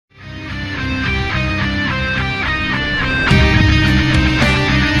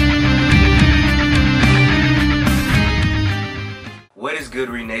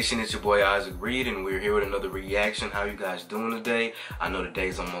Nation, it's your boy Isaac Reed, and we're here with another reaction. How you guys doing today? I know the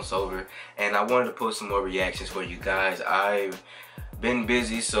day's almost over, and I wanted to post some more reactions for you guys. I've been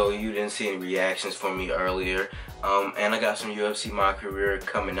busy, so you didn't see any reactions from me earlier. And I got some UFC My Career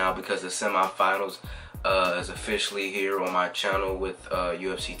coming out because the semifinals is officially here on my channel with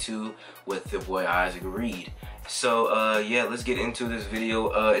UFC 2 with the boy Isaac Reed. So yeah, let's get into this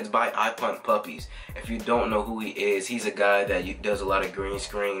video. It's by I Punt Puppies. If you don't know who he is, he's a guy that does a lot of green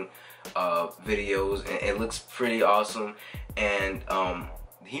screen videos, and it looks pretty awesome. And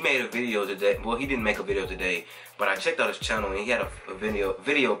he made a video today. Well, he didn't make a video today, but I checked out his channel and he had a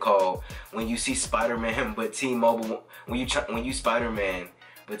video called "When You See Spider-Man but T-Mobile When You Spider-Man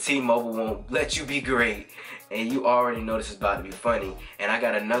but T-Mobile Won't Let You Be Great." And you already know this is about to be funny. And I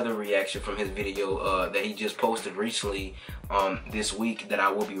got another reaction from his video that he just posted recently this week that I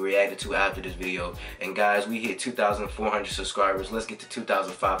will be reacting to after this video. And guys, we hit 2,400 subscribers. Let's get to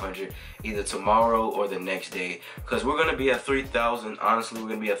 2,500 either tomorrow or the next day, because we're gonna be at 3,000. Honestly, we're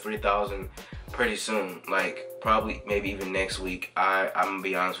gonna be at 3,000 pretty soon, like probably maybe even next week. I'm gonna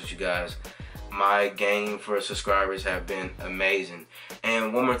be honest with you guys, my game for subscribers have been amazing.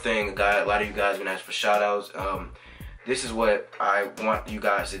 And one more thing, a lot of you guys have been asking for shout outs. This is what I want you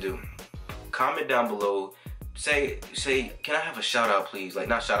guys to do. Comment down below, say can I have a shout out please? Like,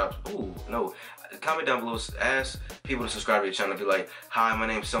 not shout out, ooh, no. Comment down below, ask people to subscribe to your channel. Be like, hi, my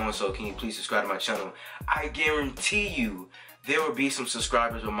name's so and so, can you please subscribe to my channel? I guarantee you there will be some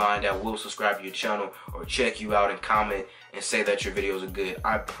subscribers of mine that will subscribe to your channel or check you out and comment and say that your videos are good.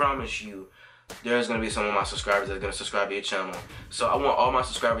 I promise you there's going to be some of my subscribers that are going to subscribe to your channel. So I want all my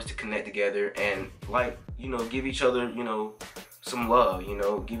subscribers to connect together and, like, you know, give each other, you know, some love, you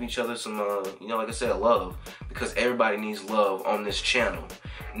know, give each other some, you know, like I said, love, because everybody needs love on this channel.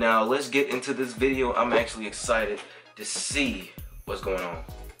 Now let's get into this video. I'm actually excited to see what's going on.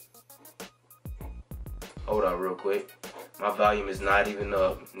 Hold on real quick. My volume is not even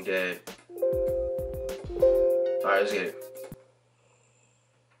up. I'm dead. Alright, let's get it.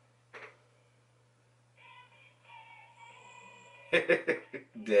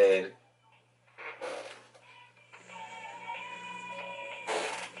 Dead.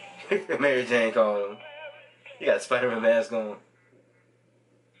 Mary Jane called him. He got a Spider-Man mask on.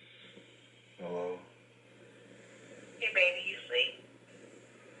 Hello. Hey baby, you sleep?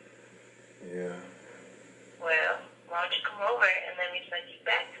 Yeah. Well, why don't you come over and let me send you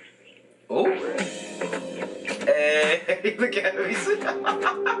back to sleep? Oh. Hey, look at him. He's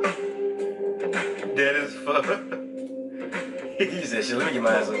dead as fuck. He said, shit, let me get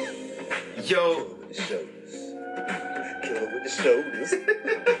my ass up. Yo. With the shoulders. Kill him with the shoulders.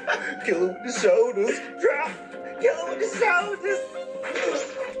 Kill him with the shoulders. Drop. Kill him with the shoulders.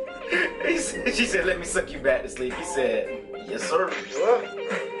 She said, let me suck you back to sleep. He said, yes, sir. Well,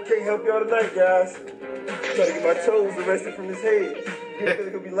 can't help y'all tonight, guys. I'm trying to get my toes arrested from his head. He's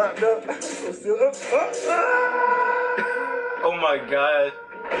gonna be locked up. I'm still up. Oh my god.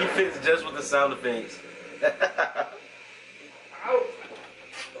 He fits just with the sound effects. Ow.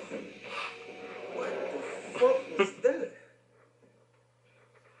 What the fuck was that?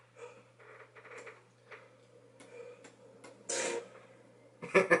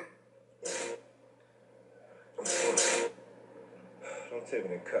 Don't tell me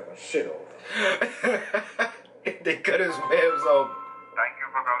they cut my shit off. They cut his webs off. Thank you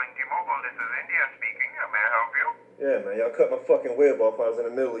for calling T-Mobile. This is India speaking. How may I help you? Yeah, man, y'all cut my fucking web off while I was in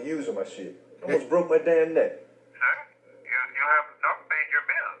the middle of using my shit. Almost broke my damn neck. Sir, you have not paid your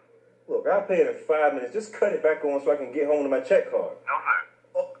bill. Look, I'll pay it in 5 minutes. Just cut it back on so I can get home to my check card. No, sir.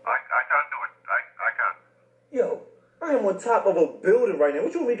 Oh. I can't do it. I can't. Yo, I am on top of a building right now.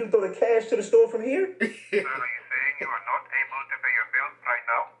 What you want me to do, throw the cash to the store from here? Sir, are you saying you are not able to pay your bills right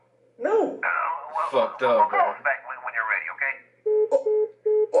now? No. Well, Fucked we'll up, call bro. us back when you're ready, okay?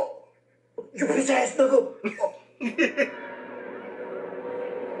 Oh. You bitch ass nigga. Oh.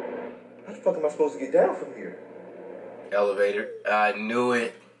 How the fuck am I supposed to get down from here? Elevator. I knew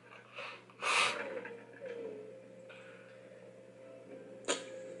it.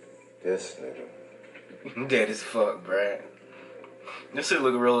 This nigga. Dead as fuck, bruh. This shit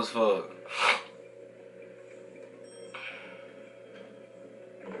look real as fuck.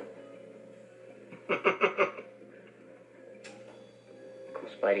 Cool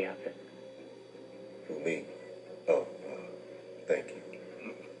Spidey outfit. Who, me? Oh, thank you.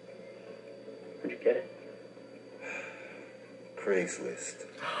 Where'd you get it? Craigslist.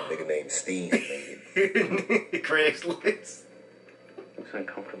 A nigga named Steve made it. Craigslist. Looks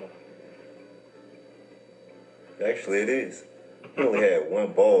uncomfortable. Actually, it is. He only had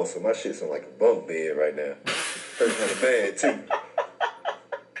one ball, so my shit's on like a bunk bed right now. Hurts kind of bad, too.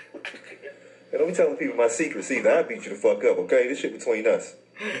 be telling people my secrets either. I beat you the fuck up, okay? This shit between us.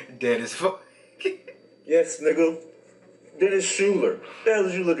 Dead as fuck. Yes, nigga. Dennis Schuler. The hell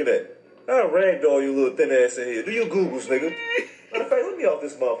is you looking at? I'll ragdoll you little thin ass in here. Do your Googles, nigga. Matter of fact, let me off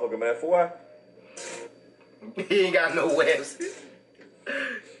this motherfucker, man, for why? He ain't got no webs.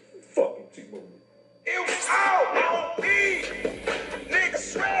 Fucking T-Mobile. It was all on me. Nigga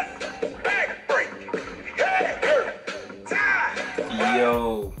sweat, back break, head hurt, tie.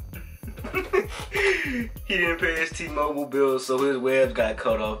 Yo. He didn't pay his T-Mobile bill, so his webs got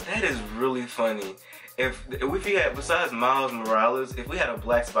cut off. That is really funny. If we had, besides Miles Morales, if we had a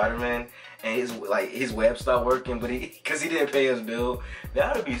black Spider-Man and his web stopped working, but because he didn't pay his bill,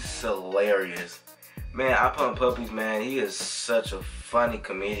 that would be hilarious. Man, I Pump Puppies, man, he is such a funny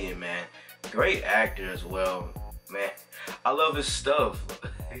comedian, man. Great actor as well, man. I love his stuff.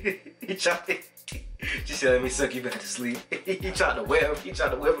 He tried to, she said, let me suck you back to sleep. He tried to web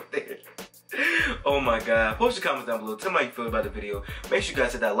up there. Oh my god. Post your comments down below. Tell me how you feel about the video. Make sure you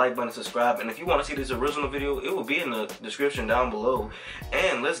guys hit that like button, subscribe, and if you want to see this original video, it will be in the description down below.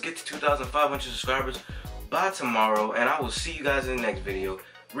 And let's get to 2,500 subscribers by tomorrow, and I will see you guys in the next video.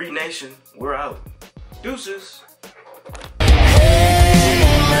 Reed Nation, we're out. Deuces.